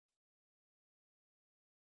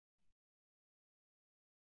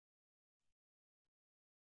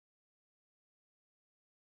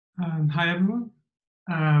Hi everyone.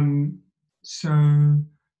 So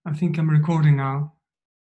I think I'm recording now.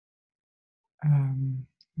 Let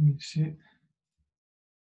me see.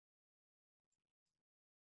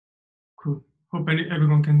 Cool. Hope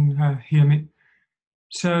everyone can hear me.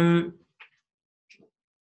 So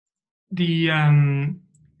the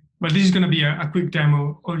well, this is going to be a quick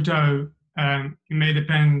demo, although it may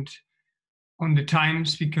depend on the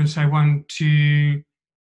times because I want to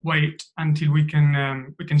wait until we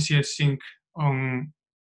can see a sync on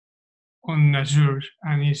Azure,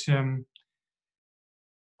 and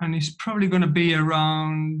it's probably going to be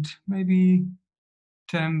around maybe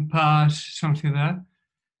 10 past, something like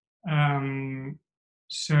that.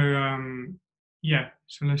 Yeah,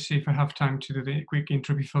 so let's see if I have time to do the quick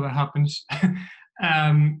intro before that happens.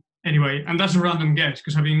 Anyway, and that's a random guess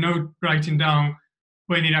because I've been not writing down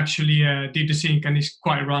when it actually did the sync, and it's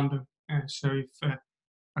quite random. So if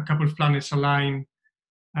a couple of planets align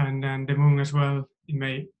and then the moon as well, it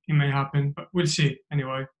may happen, but we'll see.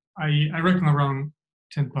 Anyway, I reckon around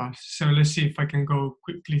 10 past. So let's see if I can go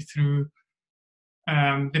quickly through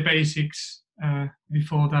the basics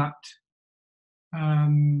before that.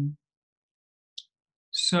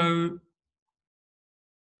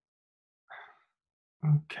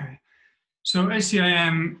 Okay. So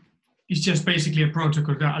SCIM is just basically a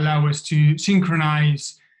protocol that allows us to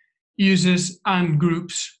synchronize users and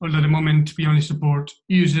groups, although at the moment we only support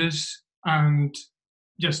users and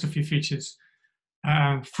just a few features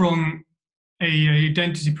from a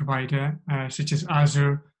identity provider such as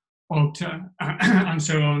Azure, Okta, and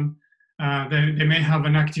so on. They may have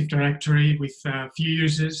an active directory with a few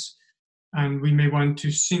users, and we may want to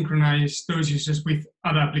synchronize those users with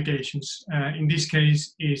other applications. In this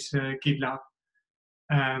case is GitLab.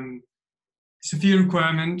 It's a few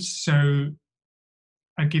requirements. So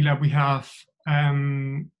at GitLab we have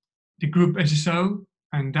the group SSO,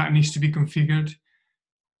 and that needs to be configured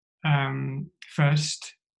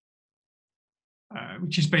first,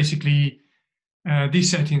 which is basically these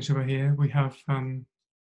settings over here. We have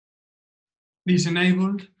these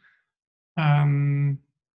enabled. I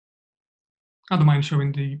don't mind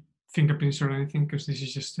showing the fingerprints or anything because this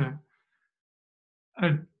is just a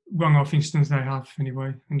one-off instance that I have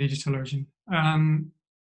anyway in DigitalOcean.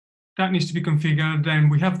 That needs to be configured. Then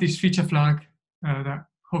we have this feature flag that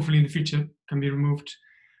hopefully in the future can be removed,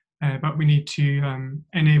 but we need to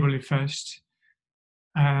enable it first.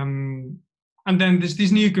 And then there's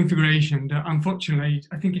this new configuration that unfortunately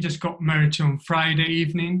I think it just got merged on Friday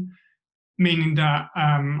evening, meaning that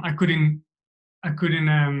I couldn't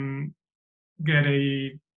get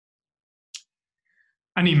an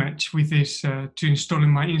image with this to install in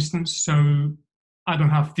my instance, so I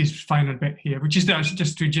don't have this final bit here, which is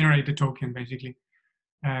just to generate the token basically.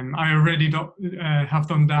 I already have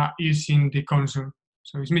done that using the console,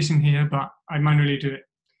 so it's missing here, but I manually do it.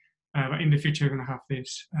 But in the future, we're going to have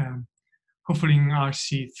this, hopefully in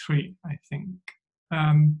RC3, I think.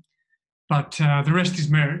 But the rest is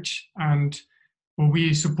merged, and what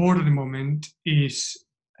we support at the moment is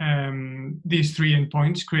these three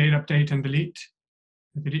endpoints: create, update, and delete.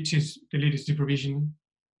 Delete is deprovisioning.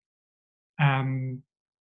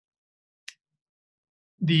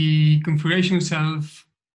 The configuration itself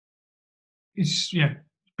is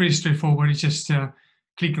pretty straightforward. It's just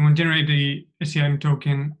clicking on generate the SCIM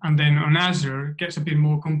token, and then on Azure it gets a bit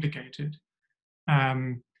more complicated.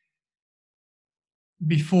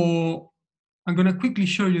 Before I'm going to quickly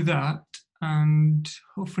show you that, and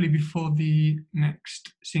hopefully before the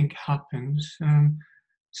next sync happens.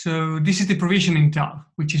 So this is the provisioning tab,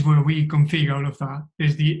 which is where we configure all of that.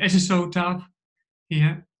 There's the SSO tab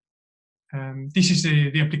here. This is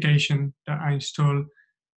the application that I install.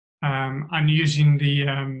 I'm using the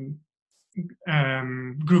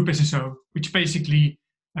group SSO, which basically,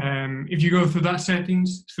 if you go through those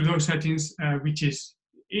settings, which is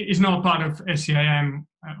not part of SCIM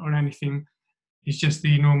or anything, it's just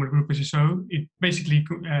the normal group SSO. It basically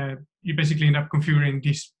you basically end up configuring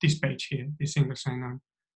this page here, this single sign-on.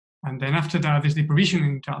 And then after that, there's the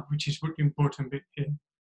provisioning tab, which is the important bit here.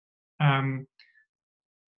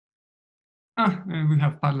 We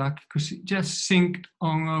have bad luck because it just synced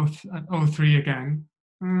on 03 again.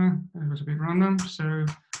 It was a bit random. So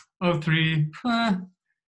 03, that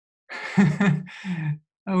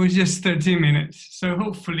was just 13 minutes. So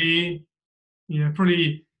hopefully,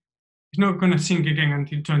 probably it's not going to sync again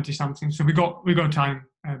until 20 something. So we got time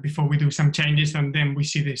before we do some changes, and then we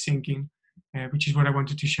see the syncing, which is what I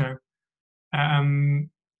wanted to show.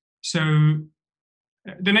 So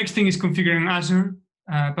the next thing is configuring Azure.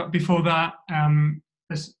 But before that,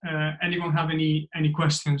 does anyone have any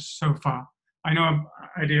questions so far? I know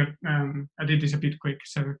I did this a bit quick,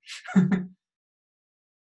 so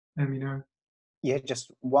let me know. Yeah,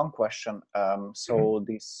 just one question. So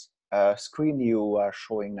this screen you are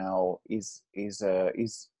showing now is the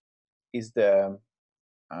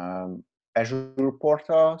Azure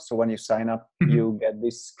portal. So when you sign up, you get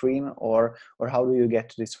this screen, or how do you get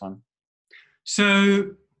to this one?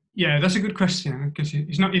 So yeah, that's a good question, because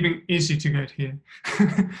it's not even easy to get here.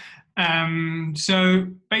 So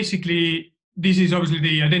basically, this is obviously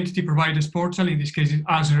the identity providers portal. In this case, it's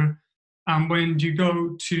Azure. And when you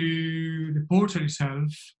go to the portal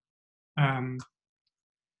itself,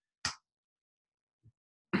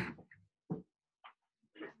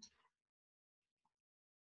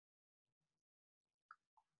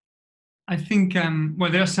 I think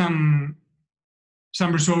well, there are some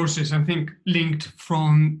resources, I think, linked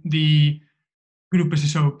from the Group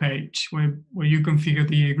SSO page, where you configure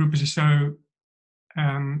the Group SSO.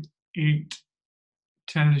 It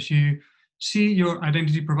tells you, see your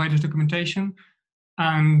identity providers documentation,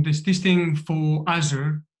 and there's this thing for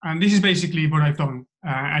Azure, and this is basically what I've done,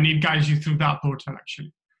 and it guides you through that portal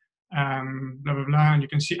actually. Blah blah blah, and you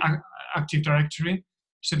can see Active Directory.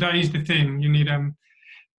 So that is the thing. You need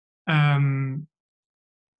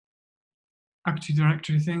Active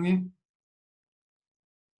Directory thingy,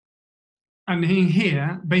 and in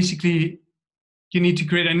here, basically, you need to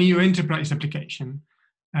create a new enterprise application.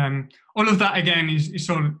 All of that again is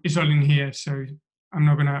all in here, so I'm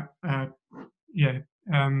not gonna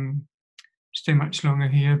stay much longer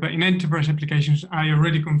here. But in enterprise applications, I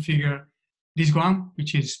already configure this one,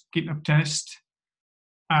 which is GitLab test,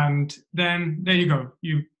 and then there you go.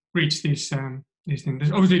 You reach this thing.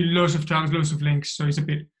 There's obviously lots of tabs, lots of links, so it's a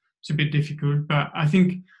bit difficult. But I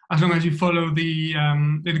think as long as you follow the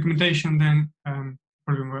documentation, then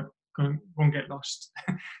probably won't get lost.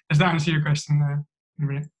 Does that answer your question,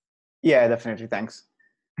 Maria? Yeah, definitely. Thanks.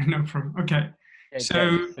 No problem. Okay.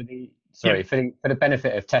 So for the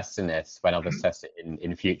benefit of testing this, when others test it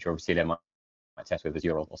in future, obviously they might test with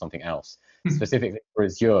Azure or something else. Specifically for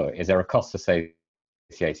Azure, is there a cost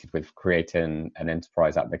associated with creating an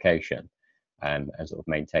enterprise application and sort of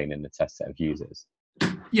maintaining the test set of users?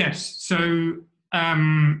 Yes. So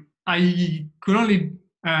I could only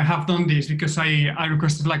have done this because I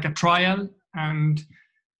requested like a trial, and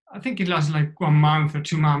I think it lasted like 1 month or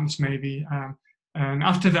 2 months maybe. And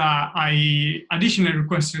after that, I additionally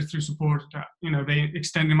requested through support that they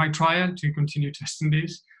extended my trial to continue testing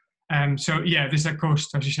this. So yeah, there's a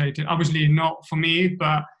cost associated. Obviously not for me,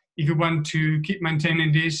 but if you want to keep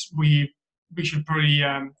maintaining this, we should probably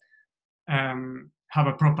have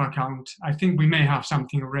a proper account. I think we may have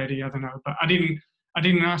something already. I don't know, but I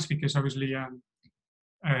didn't ask because obviously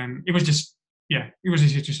it was just it was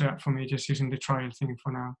easy to set up for me just using the trial thing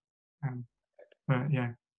for now. But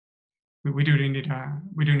yeah. We do need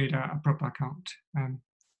a proper account.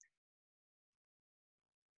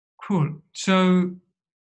 Cool. So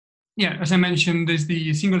yeah, as I mentioned, there's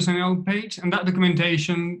the single sign-on page, and that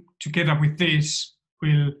documentation together with this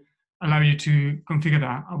will allow you to configure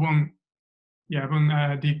that. I won't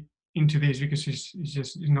dig into this because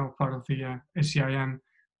it's not part of the SCIM.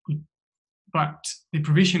 But the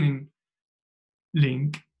provisioning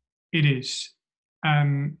link, it is.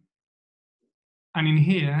 And in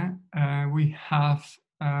here, we have,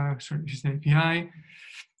 this is the API,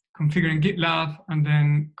 configuring GitLab, and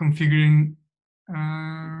then configuring,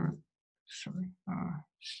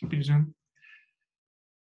 Citizen.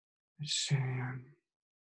 Let's see,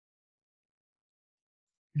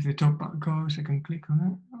 if the top bar goes, I can click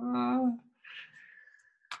on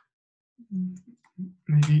it.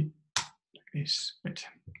 Maybe like this,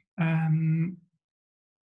 better.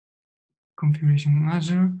 Configuration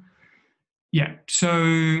Azure. Yeah,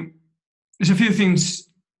 so there's a few things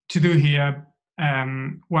to do here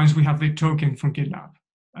once we have the token from GitLab.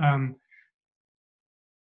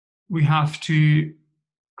 We have to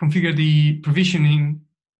configure the provisioning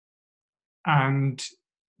and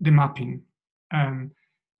the mapping.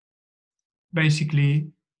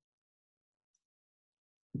 Basically,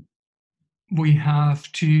 we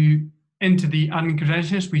have to enter the admin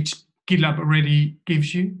credentials, which GitLab already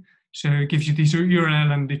gives you. So it gives you this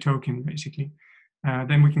URL and the token, basically.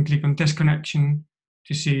 Then we can click on test connection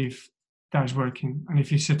to see if that's working. And if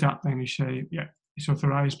you set up, then you say, yeah, it's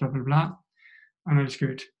authorized, blah, blah, blah. And that's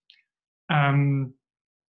good.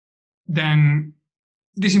 Then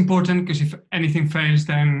this is important because if anything fails,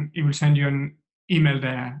 then it will send you an email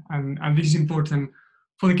there. And this is important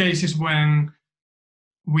for the cases when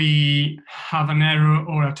we have an error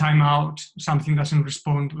or a timeout, something doesn't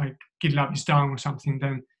respond, like GitLab is down or something,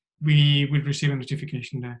 then we will receive a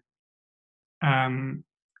notification there.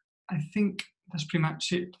 I think that's pretty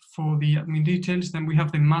much it for the admin details. Then we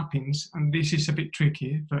have the mappings, and this is a bit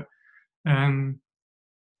tricky, but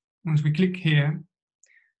once we click here,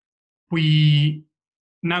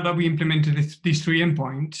 now that we implemented these 3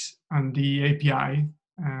 endpoints and the API,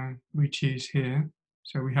 which is here,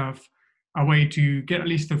 so we have a way to get a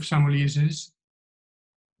list of SAML users.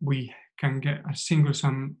 We can get a single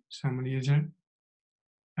SAML user,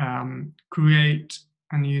 create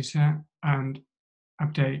a user, and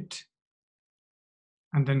update,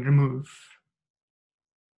 and then remove.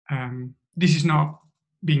 This is not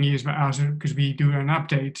being used by Azure because we do an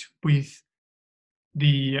update with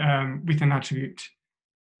with an attribute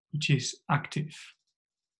which is active.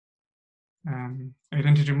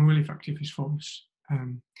 Identity removal if active is false.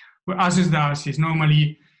 What Azure does is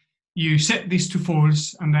normally you set this to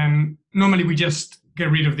false, and then normally we just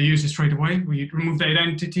get rid of the user straight away. We remove the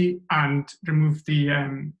identity and remove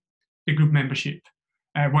the group membership.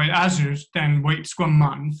 While Azure then waits 1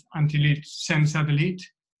 month until it sends a delete,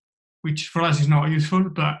 which for us is not useful,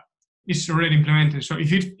 but it's already implemented. So if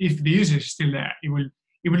the user is still there, it will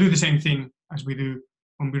do the same thing as we do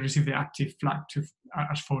when we receive the active flag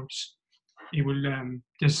as false. It will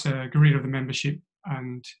just get rid of the membership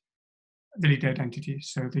and delete the identity,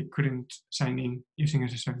 so they couldn't sign in using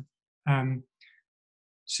SSO.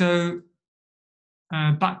 So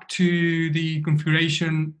back to the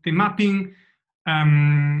configuration, the mapping.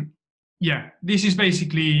 Yeah, this is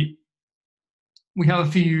basically, we have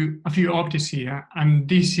a few objects here, and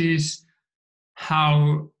this is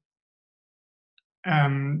how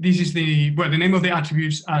this is the name of the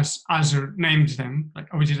attributes as Azure names them, like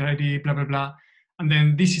object ID, blah blah blah, and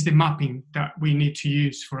then this is the mapping that we need to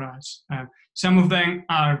use for us. Some of them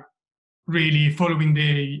are really following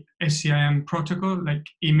the SCIM protocol, like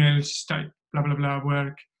emails type blah blah blah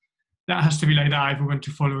work. That has to be like that if we want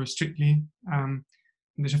to follow it strictly.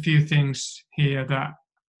 There's a few things here that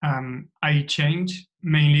I change,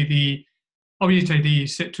 mainly the object ID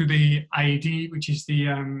is set to the ID, which is the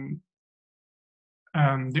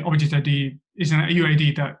object ID is an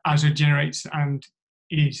UID that Azure generates and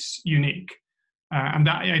is unique. And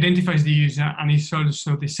that identifies the user, and is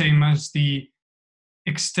also the same as the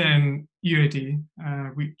extern UID,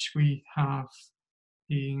 which we have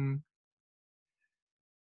in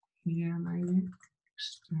here, maybe.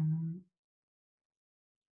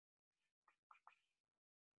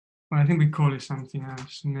 Well, I think we call it something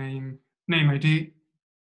else, name ID.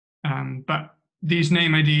 But this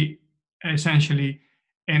name ID essentially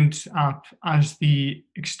ends up as the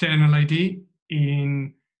external ID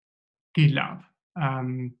in GitLab.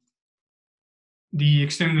 The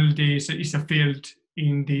external ID is a field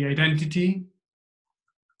in the identity,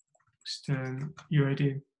 external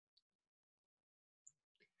UID.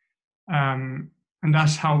 And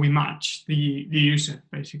that's how we match the user,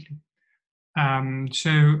 basically.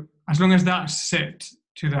 So as long as that's set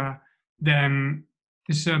to that, then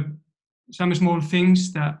there's some small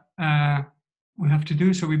things that we have to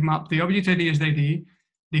do. So we map the object ID as the ID.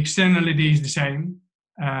 The external ID is the same.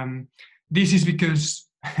 This is because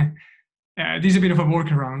this is a bit of a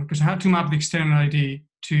workaround, because I had to map the external ID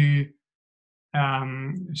to,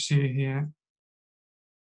 let's see here,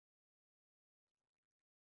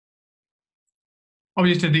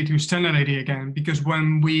 object ID to external ID again, because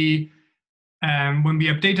when we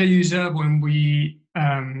update a user, when we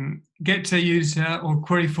get a user or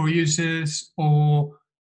query for users or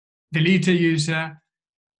delete a user,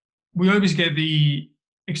 we always get the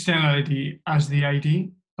external ID as the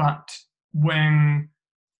ID, but when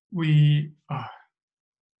we let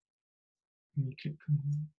me click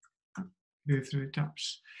on, go through the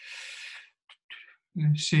tabs.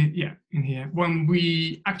 Let's see, yeah, in here. When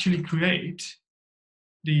we actually create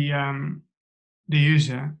the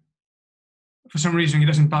user, for some reason it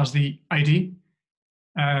doesn't pass the ID.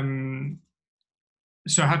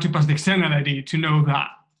 So I had to pass the external ID to know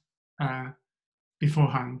that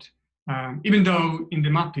beforehand. Even though in the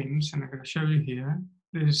mappings, and I'm going to show you here,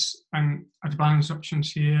 there's an advanced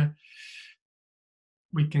options here.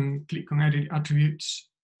 We can click on edit attributes,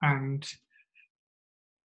 and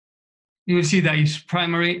you will see that it's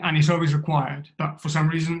primary and it's always required, but for some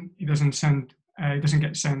reason it doesn't send. It doesn't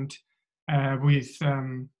get sent with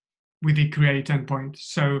the create endpoint.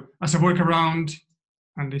 So as a workaround,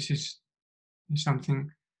 and this is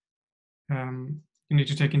something you need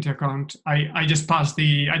to take into account, I just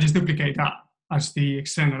duplicate that as the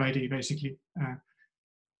external ID, basically.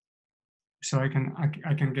 So I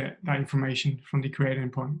can get that information from the create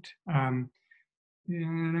endpoint.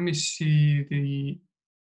 Let me see the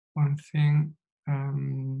one thing,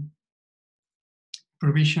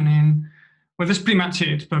 provisioning. Well, that's pretty much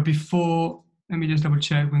it. But before, let me just double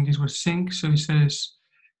check when this was synced. So it says,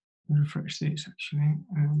 refresh this actually,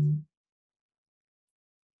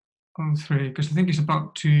 on 3, because I think it's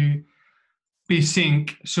about to be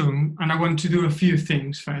sync soon. And I want to do a few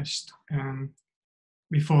things first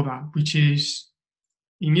before that, which is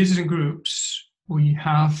in users and groups, we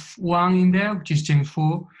have one in there, which is Gen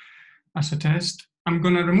 4 as a test. I'm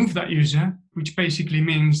going to remove that user, which basically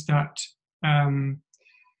means that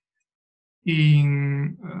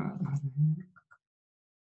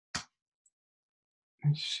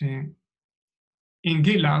let's see, in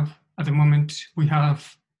GitLab at the moment, we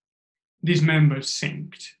have these members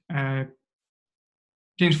synced.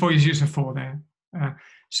 Gen 4 is user 4 there.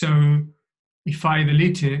 So if I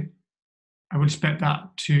delete it, I would expect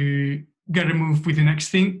that to get removed with the next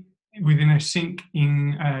thing, with the next sync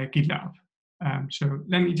in GitLab. So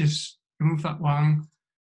let me just remove that one,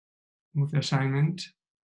 remove the assignment,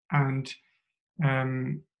 and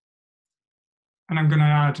I'm going to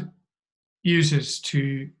add users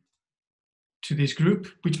to this group,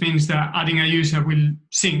 which means that adding a user will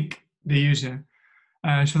sync the user.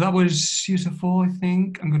 So that was user 4, I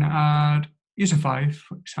think. I'm going to add user 5,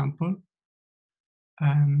 for example.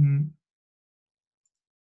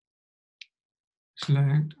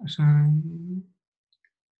 Select, assign.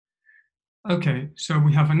 Okay, so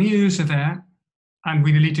we have a new user there, and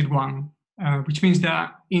we deleted one, which means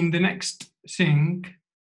that in the next sync,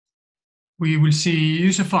 we will see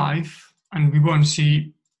user 5, and we won't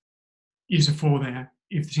see user 4 there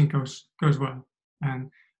if the sync goes well.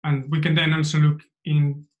 And we can then also look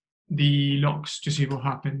in the logs to see what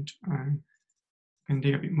happened. Can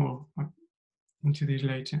dig a bit more into these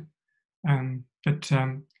later.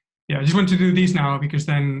 Yeah, I just want to do this now because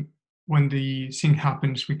then when the sync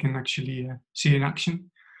happens, we can actually see in action.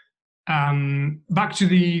 Back to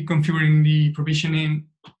the configuring the provisioning.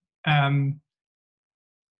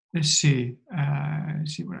 Let's see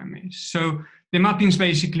what I missed. So the mappings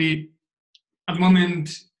basically, at the moment,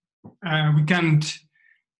 we can't,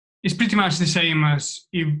 it's pretty much the same as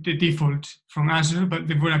if the default from Azure, but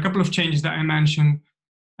there were a couple of changes that I mentioned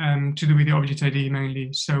to do with the object ID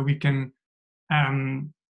mainly. So we can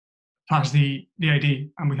pass the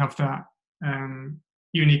ID and we have that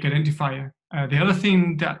unique identifier. The other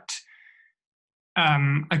thing that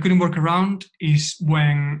I couldn't work around is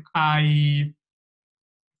when I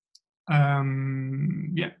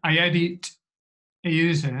edit a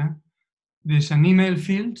user, there's an email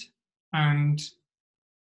field, and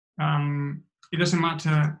it doesn't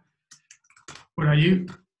matter what I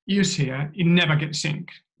use here, it never gets synced.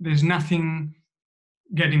 There's nothing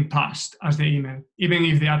getting passed as the email, even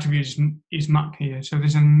if the attribute is mapped here. So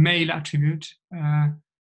there's a mail attribute,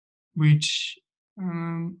 which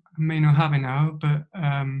I may not have it now, but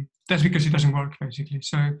that's because it doesn't work basically.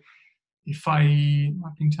 So if I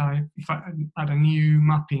mapping type, if I add a new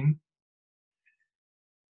mapping,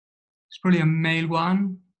 it's probably a mail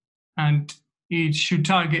one, and it should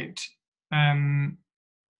target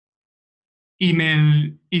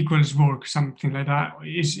email equals work, something like that.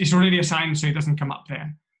 It's already assigned, so it doesn't come up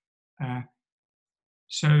there.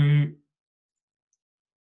 So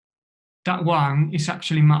that one is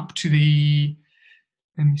actually mapped to the,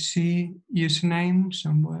 let me see, username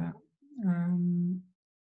somewhere.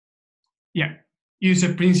 Yeah,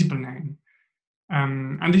 user principal name.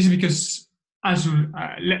 And this is because Azure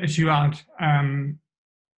lets you add an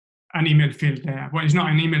email field there. Well, it's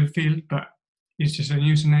not an email field, but it's just a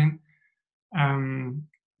username.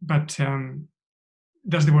 But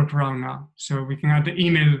does the workaround now. So we can add the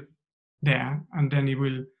email there, and then it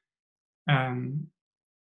will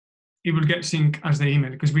get synced as the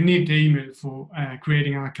email, because we need the email for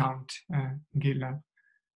creating an account in GitLab.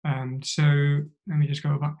 So let me just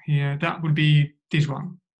go back here. That would be this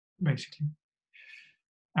one, basically.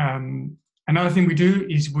 Another thing we do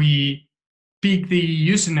is we pick the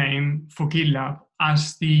username for GitLab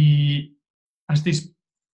as this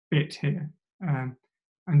bit here.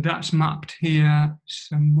 And that's mapped here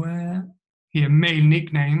somewhere. Here, mail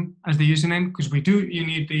nickname as the username, because you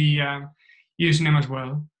need the username as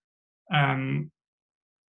well.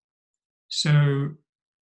 So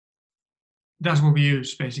that's what we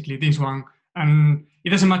use, basically, this one. And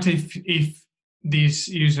it doesn't matter if this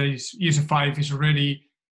user 5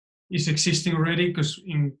 is existing already, because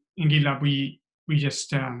in GitLab we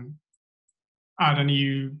just add a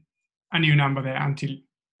new number there until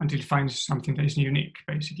it finds something that is unique,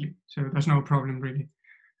 basically. So there's no problem really,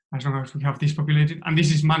 as long as we have this populated, and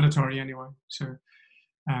this is mandatory anyway. So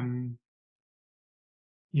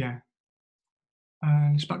yeah.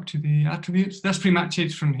 Let's back to the attributes. That's pretty much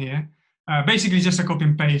it from here. Basically just a copy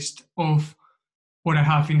and paste of what I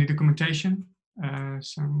have in the documentation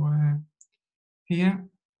somewhere. here.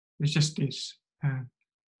 It's just this.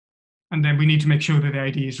 And then we need to make sure that the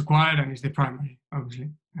ID is required and is the primary, obviously.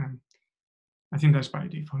 I think that's by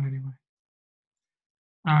default anyway.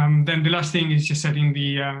 Then the last thing is just setting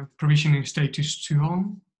the provisioning status to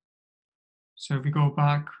on. So if we go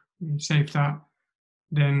back, we save that.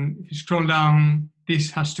 Then if you scroll down,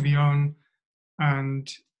 this has to be on.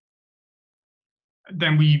 And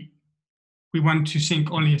then we want to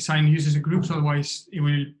sync only assigned users and groups, otherwise it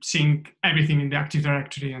will sync everything in the Active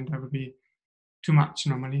Directory, and that would be too much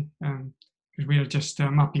normally, because we are just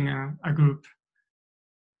mapping a group.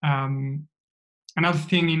 Another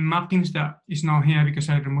thing in mappings that is not here because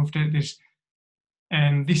I removed it is,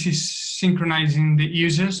 this is synchronizing the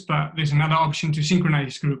users, but there's another option to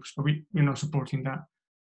synchronize groups, but we're not supporting that.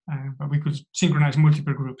 But we could synchronize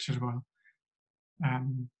multiple groups as well.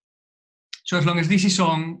 So as long as this is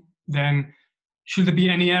on, then should there be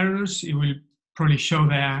any errors, it will probably show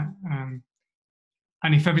there.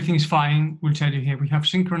 And if everything is fine, we'll tell you here, we have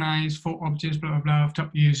synchronized 4 objects, blah, blah, blah, of top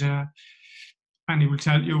user. And it will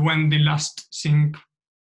tell you when the last sync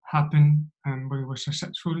happened and when it was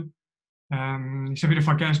successful. It's a bit of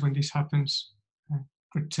a guess when this happens,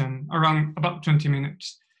 but around about 20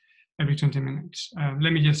 minutes, every 20 minutes.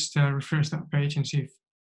 Let me just refresh that page and see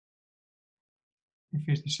if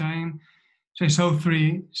it's the same. So it's all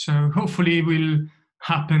 3, so hopefully it will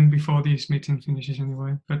happen before this meeting finishes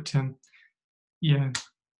anyway. But yeah,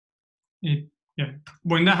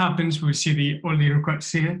 when that happens, we'll see all the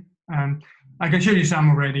requests here. I can show you some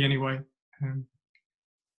already anyway.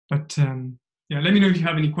 But yeah, let me know if you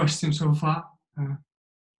have any questions so far.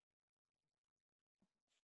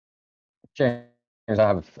 James, I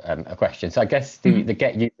have a question. So I guess the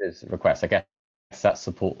get users request, I guess that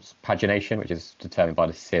supports pagination, which is determined by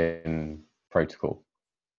the SCIM protocol.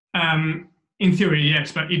 In theory,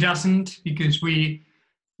 yes, but it doesn't, because we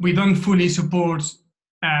don't fully support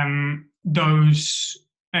those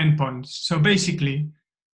endpoints. So basically,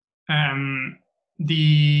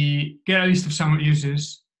 the get a list of sample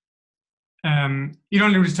users, it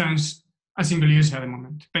only returns a single user at the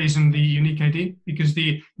moment based on the unique ID, because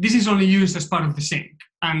this is only used as part of the sync.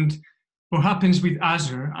 And what happens with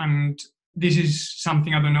Azure, and this is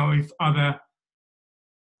something I don't know if other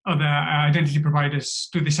identity providers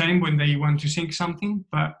do the same when they want to sync something,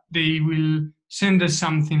 but they will send us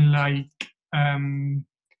something like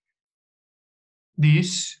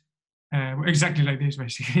this, exactly like this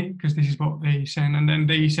basically, because this is what they send, and then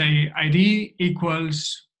they say ID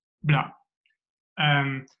equals blah.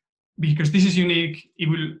 Because this is unique, it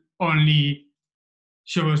will only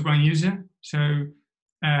show us one user. So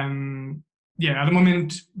yeah, at the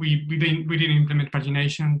moment we didn't implement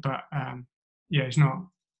pagination, but yeah,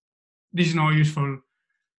 this is not useful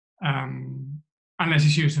unless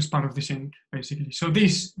it's used as part of the sync, basically. So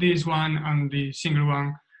this one and the single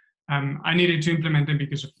one, I needed to implement them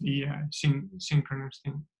because of the synchronous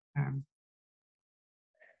thing.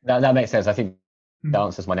 That makes sense. I think that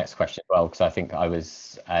answers my next question as well, because I think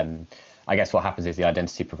I guess what happens is the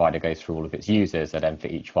identity provider goes through all of its users, and then for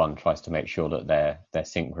each one tries to make sure that they're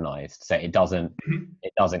synchronized. So it doesn't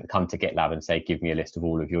come to GitLab and say, give me a list of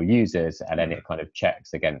all of your users, and then it kind of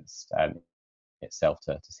checks against itself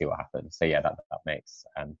to see what happens. So yeah, that makes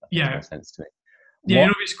more sense to me. Yeah,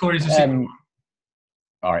 Ruby's core is a single one.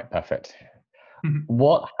 All right, perfect.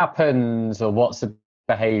 What happens, or what's the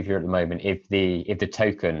behavior at the moment if the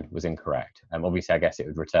token was incorrect? Obviously, I guess it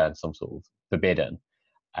would return some sort of forbidden.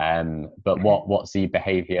 But what's the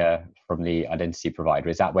behavior from the identity provider?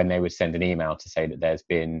 Is that when they would send an email to say that there's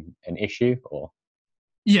been an issue, or?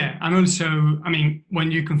 Yeah, and also, I mean,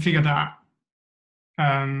 when you configure that,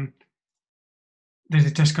 there's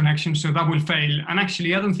a test connection, so that will fail. And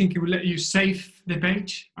actually, I don't think it will let you save the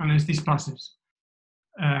page unless this passes.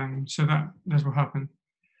 So that's what happened.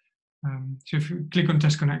 So if you click on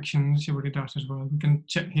test connection, see what it does as well. We can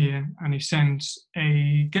check here, and it sends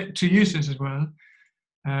a get to users as well,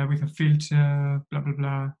 with a filter, blah blah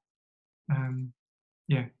blah.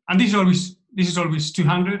 Yeah, and this is always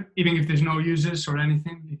 200, even if there's no users or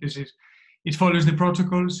anything, because it follows the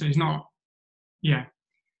protocol. So it's not, yeah,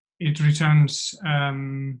 it returns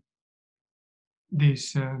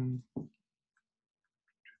this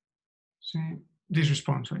this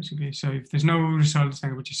response basically. So if there's no results,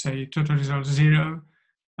 then I would just say total results 0,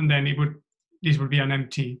 and then this would be an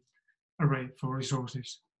empty array for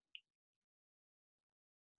resources.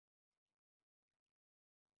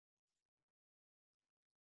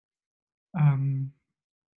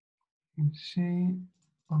 Let's see,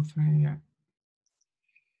 all 3, yeah.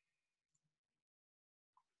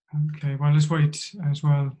 Okay, well, let's wait as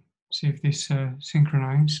well, see if this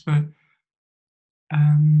synchronizes, but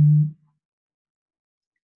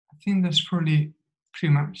think that's probably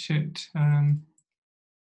pretty much it. Let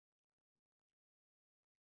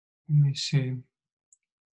me see.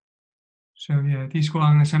 So yeah, this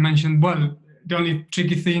one, as I mentioned, well, the only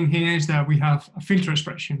tricky thing here is that we have a filter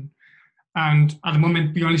expression. And at the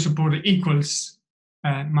moment, we only support the equals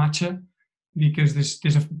matcher because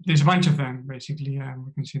there's a bunch of them, basically.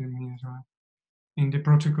 We can see them here as well in the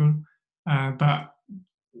protocol. But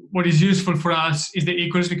what is useful for us is the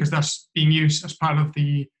equals because that's being used as part of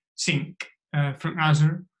the sync from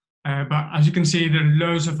Azure. But as you can see, there are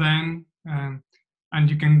loads of them. And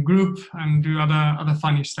you can group and do other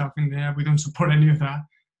funny stuff in there. We don't support any of that.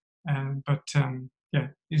 Yeah,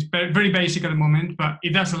 it's very basic at the moment, but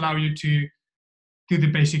it does allow you to do the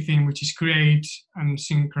basic thing, which is create and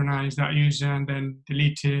synchronize that user and then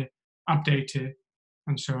delete it, update it,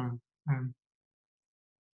 and so on.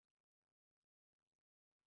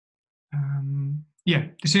 Yeah,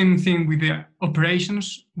 the same thing with the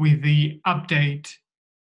operations, with the update.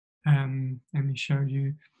 Let me show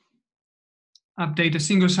you. Update a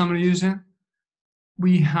single SAML user.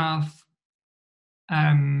 We have,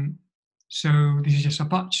 so this is just a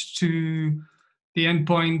patch to the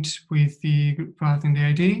endpoint with the group path and the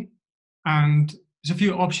ID. And there's a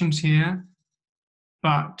few options here,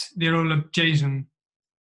 but they're all a JSON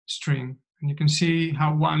string. And you can see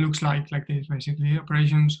how one looks like this, basically.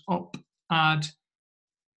 Operations, op, add,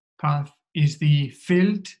 path is the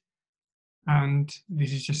field, and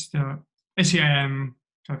this is just the SCIM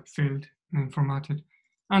type field and formatted,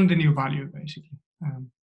 and the new value, basically.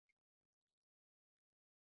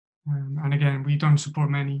 And again, we don't support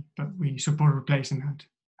many, but we support replacing that.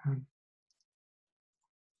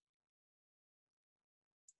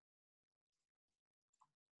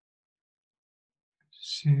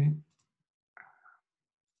 See.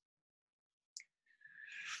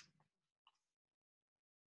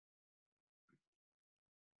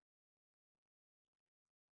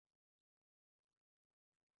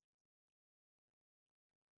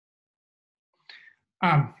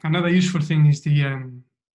 Another useful thing is the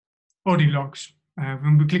audit logs.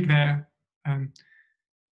 When we click there,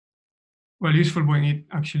 well, useful when it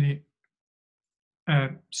actually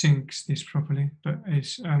syncs this properly, but it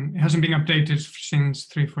hasn't been updated since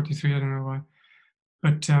 3.43, I don't know why.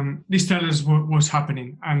 But this tells us what's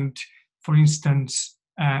happening. And for instance,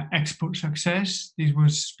 export success, this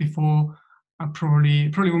was before, probably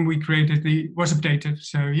when we created was updated.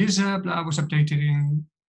 So user blah was updated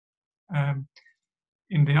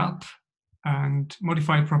in the app, and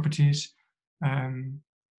modified properties.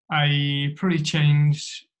 I probably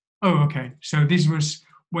changed, oh, okay. So this was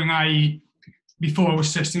when before I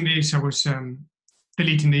was testing this, I was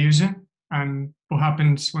deleting the user. And what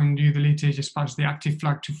happens when you delete it, just pass the active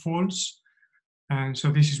flag to false. And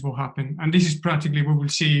so this is what happened. And this is practically what we'll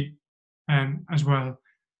see as well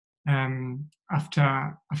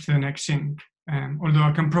after the next sync. Although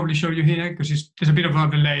I can probably show you here because there's a bit of a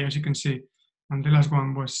delay, as you can see. And the last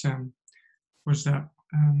one was that.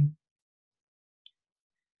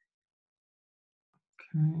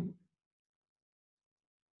 Okay.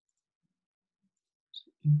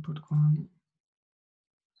 Input one.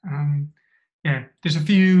 Yeah, there's a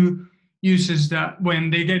few users that when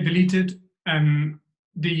they get deleted,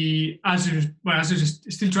 the Azure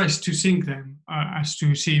still tries to sync them as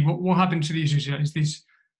to see what happened to these users. Is this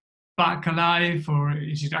back alive or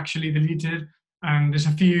is it actually deleted? And there's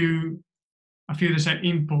a few that say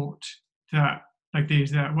import that like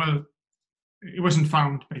this that, well, it wasn't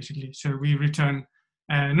found basically. So we return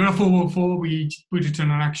not a 404, we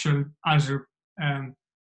return an actual Azure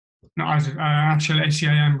actual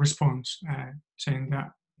SCIM response saying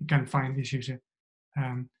that you can find this user.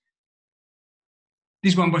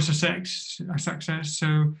 This one was a success,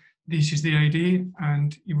 so this is the ID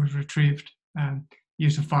and it was retrieved.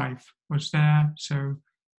 User 5 was there, so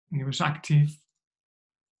it was active.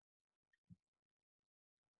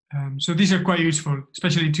 So these are quite useful,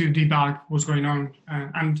 especially to debug what's going on.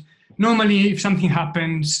 And normally, if something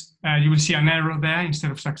happens, you will see an error there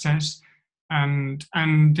instead of success. And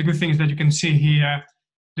the good thing is that you can see here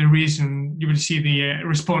the reason. You will see the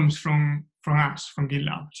response from us, from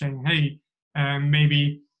GitLab, saying, hey,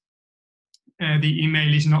 maybe the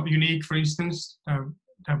email is not unique, for instance.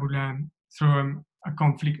 That would throw a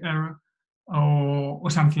conflict error, or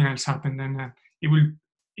something else happened, and it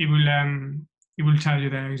will tell you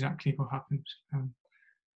there exactly what happens.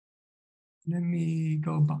 Let me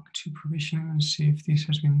go back to provisioning and see if this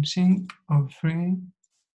has been synced. Oh, 3.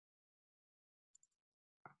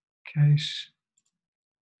 Case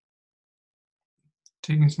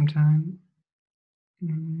taking some time.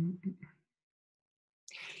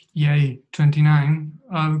 Yay, 29.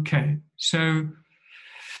 Okay, so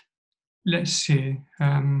let's see.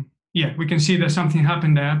 Yeah, we can see that something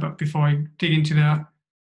happened there, but before I dig into that,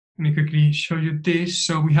 let me quickly show you this.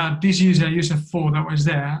 So we had this user 4 that was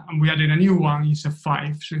there, and we added a new one, user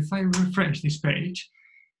 5. So if I refresh this page,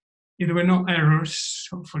 there were no errors,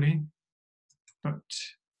 hopefully, but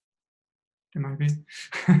there might be.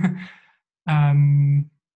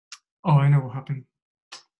 Oh, I know what happened.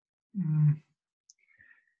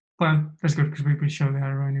 Well, that's good because we show the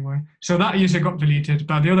error anyway. So that user got deleted,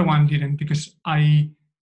 but the other one didn't because that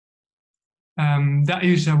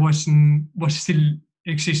user was still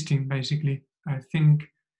existing basically. I think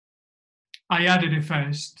I added it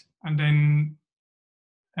first and then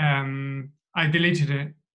I deleted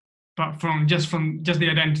it, but from just the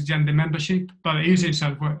identity and the membership, but the user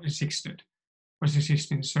itself was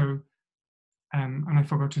existing. So and I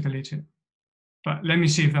forgot to delete it. But let me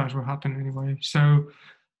see if that will happen anyway. So,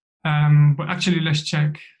 but actually, let's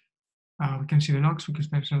check. We can see the logs because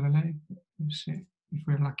there's a delay. Let's see if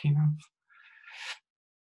we're lucky enough.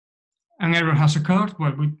 An error has occurred.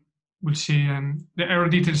 Well, we'll see. The error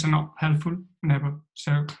details are not helpful, never.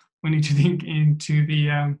 So we need to think into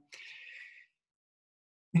the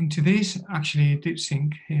into this. Actually, it did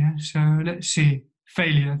sync here. So let's see.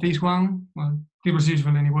 Failure. This one. Well, it was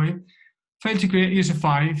useful anyway. Failed to create user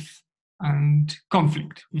 5 and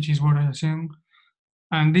conflict, which is what I assume.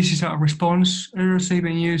 And this is our response. Error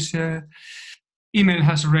saving user email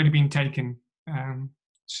has already been taken. And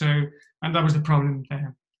that was the problem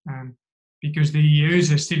there, because the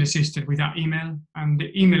user still assisted with that email, and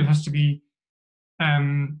the email has to be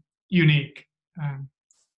unique.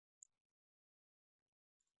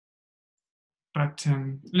 But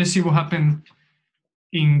let's see what happened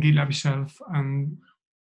in GitLab itself.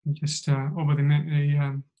 Just over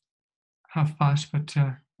the half past, but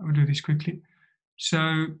I will do this quickly.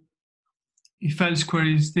 So if else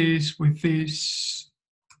queries this with this,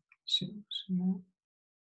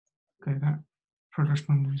 okay, that product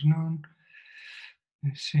responder is known.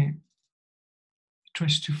 Let's see. It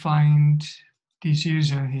tries to find this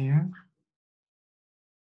user here.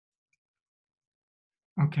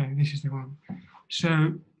 Okay, this is the one.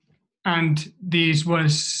 So, and this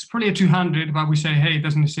was probably a 200, but we say, hey, it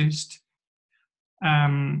doesn't exist.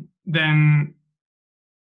 Then,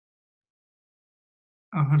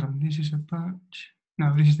 oh, hold on, this is a patch.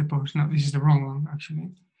 No, this is the post. No, this is the wrong one, actually.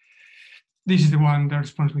 This is the one that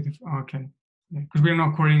responds with, okay. Yeah, because we're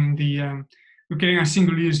not querying the, we're getting a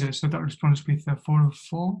single user, so that responds with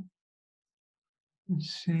 404.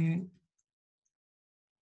 Let's see.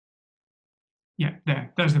 Yeah,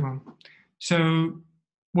 there's the one. So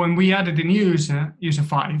when we added the new user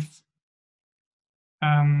 5,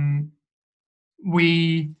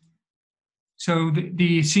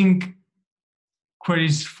 the sync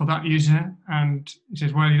queries for that user, and it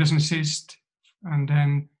says, well, it doesn't exist. And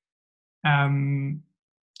then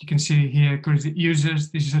you can see here, queries the users.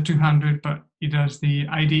 This is a 200, but it does the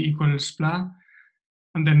ID equals blah.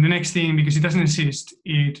 And then the next thing, because it doesn't exist,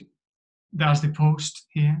 it does the post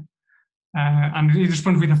here. And it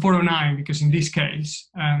responds with a 409 because in this case,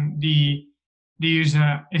 the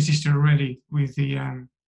user existed already with the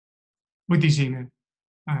with this email.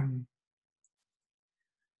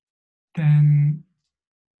 Then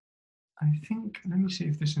I think, let me see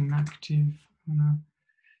if there's an active.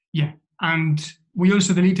 Yeah, and we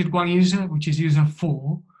also deleted one user, which is user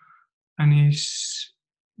 4, and is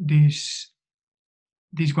this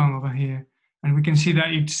one over here. And we can see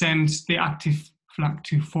that it sends the active flag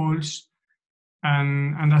to false,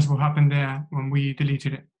 and that's what happened there when we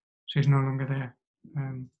deleted it. So it's no longer there.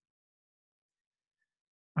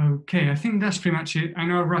 Okay, I think that's pretty much it. I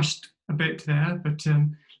know I rushed a bit there, but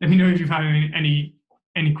let me know if you have any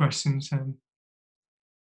questions.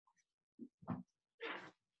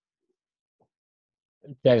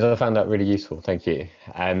 James, I found that really useful. Thank you.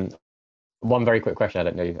 One very quick question. I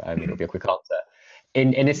don't know if it'll be a quick answer.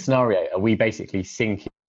 In this scenario, are we basically syncing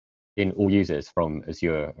in all users from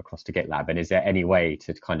Azure across to GitLab? And is there any way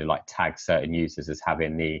to kind of like tag certain users as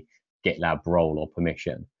having the GitLab role or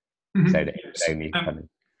permission, so that it would only kind of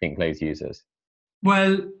sync those users?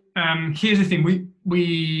 Well, here's the thing.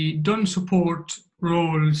 We don't support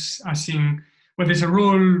roles as in, well, there's a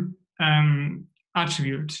role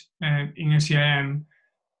attribute in SCIM,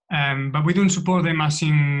 but we don't support them as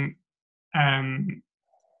in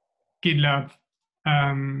GitLab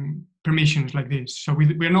permissions like this. So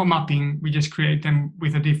we're not mapping, we just create them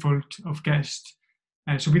with a default of guest.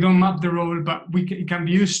 So we don't map the role, but it can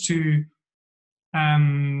be used to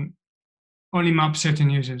only map certain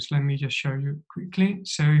users. Let me just show you quickly.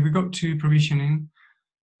 So if we go to provisioning,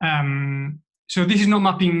 so this is not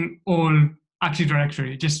mapping all Active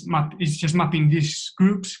Directory. It's just mapping these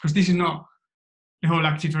groups, because this is not the whole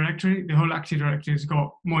Active Directory. The whole Active Directory has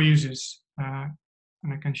got more users, and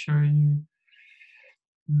I can show you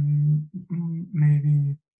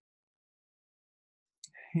maybe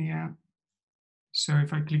here. So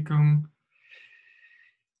if I click on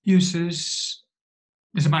users,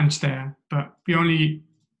 there's a bunch there, but we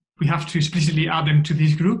have to explicitly add them to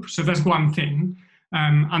this group. So that's one thing.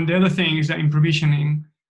 And the other thing is that in provisioning,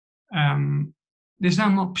 there's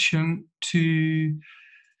an option to,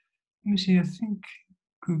 let me see, I think it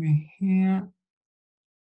could be here.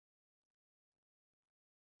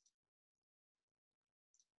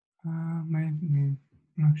 Maybe,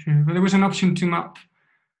 not sure, but there was an option to map.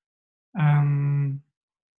 No,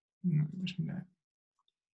 it wasn't there.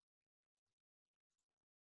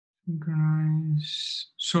 Synchronize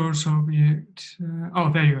source object.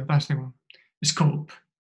 Oh, there you go. That's the one. Scope.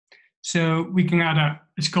 So we can add a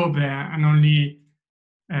scope there and only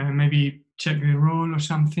maybe check the role or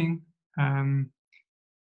something, or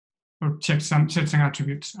set some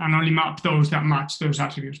attributes and only map those that match those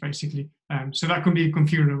attributes, basically. So that can be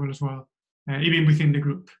configurable as well, even within the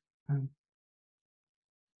group.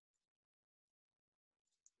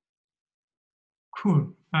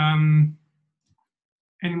 Cool.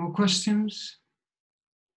 Any more questions?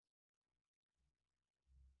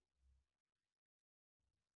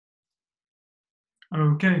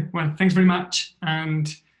 Okay, well, thanks very much.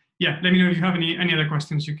 And yeah, let me know if you have any other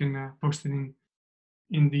questions. You can post it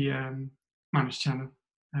in the Manage channel.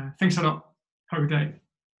 Thanks a lot. Have a good day.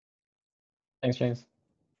 Thanks, James.